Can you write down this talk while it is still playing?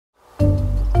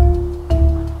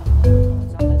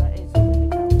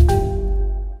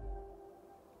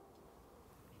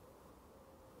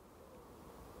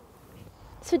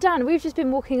Dan, we've just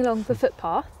been walking along the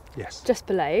footpath. Yes. Just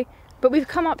below. But we've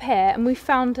come up here and we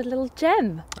found a little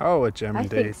gem. Oh, a gem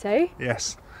indeed. I think so.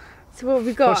 Yes. So what have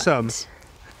we got? For some.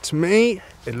 To me,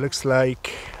 it looks like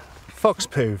fox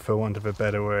poo, for want of a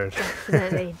better word.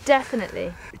 Definitely,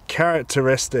 definitely.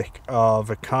 Characteristic of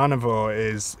a carnivore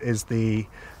is the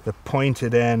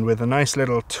pointed end with a nice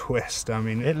little twist. I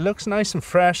mean, it looks nice and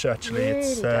fresh actually. It really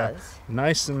it's does.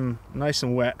 nice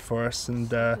and wet for us,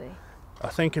 and I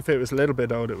think if it was a little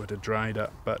bit old it would have dried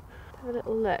up, but have a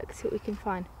little look, see what we can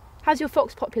find. How's your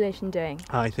fox population doing?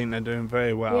 I think they're doing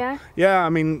very well. Yeah? Yeah, I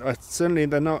mean, certainly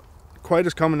they're not quite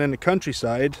as common in the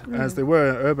countryside as they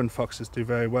were. Urban foxes do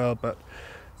very well, but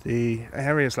the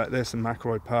areas like this in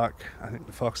Mcllroy Park, I think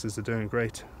the foxes are doing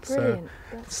great. Brilliant.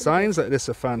 So signs like this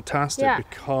are fantastic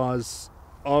because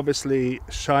obviously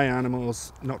shy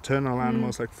animals, nocturnal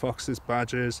animals like foxes,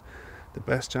 badgers, the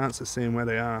best chance of seeing where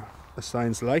they are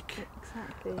signs like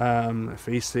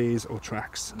feces or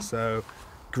tracks. So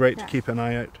great to keep an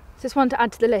eye out. Just one to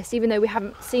add to the list, even though we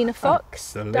haven't seen a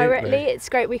fox directly, it's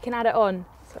great we can add it on.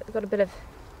 So we've got a bit of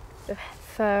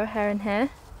fur hair in here.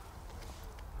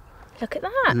 Look at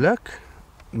that. Look,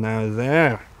 now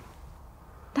there.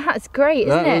 That's great,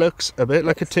 isn't it? That looks a bit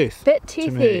like a tooth. Bit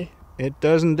toothy. It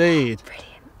does indeed.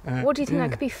 Brilliant. What do you think that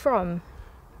could be from?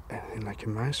 Like a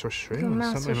mouse or shrew like a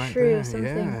mouse something or like shrew that. or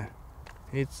something. Yeah.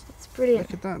 It's brilliant.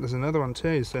 Look at that, there's another one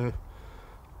too. So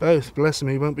both, bless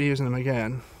me, won't be using them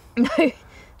again.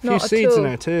 No, a few seeds in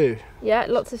there too. Yeah,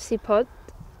 lots of seed pods.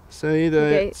 So either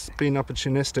it's been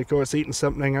opportunistic or it's eating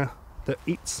something that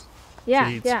eats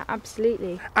seeds. Yeah,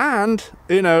 absolutely. And,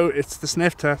 you know, it's the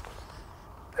sniff test.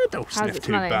 They don't sniff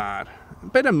too bad. A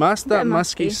bit of musk, that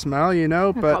musky smell, you know,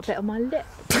 I've got a bit on my lip.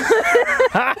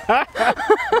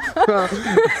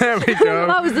 There we go.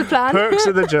 That was the plan. Perks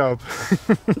of the job.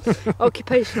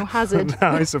 Occupational hazard. No,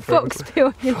 I suppose. Fox poo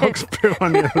on your lip. Fox poo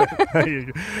on your lip. There you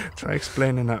go. Try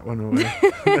explaining that one away.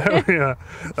 There we are.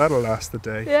 That'll last the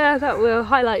day. Yeah, that will.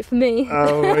 Highlight for me.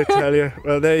 Oh, I tell you.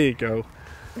 Well, there you go.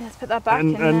 Let's put that back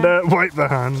and wipe the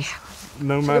hands.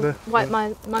 No matter. Wipe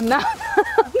my mouth.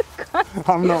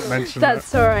 I'm not mentioning that.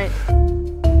 That's alright.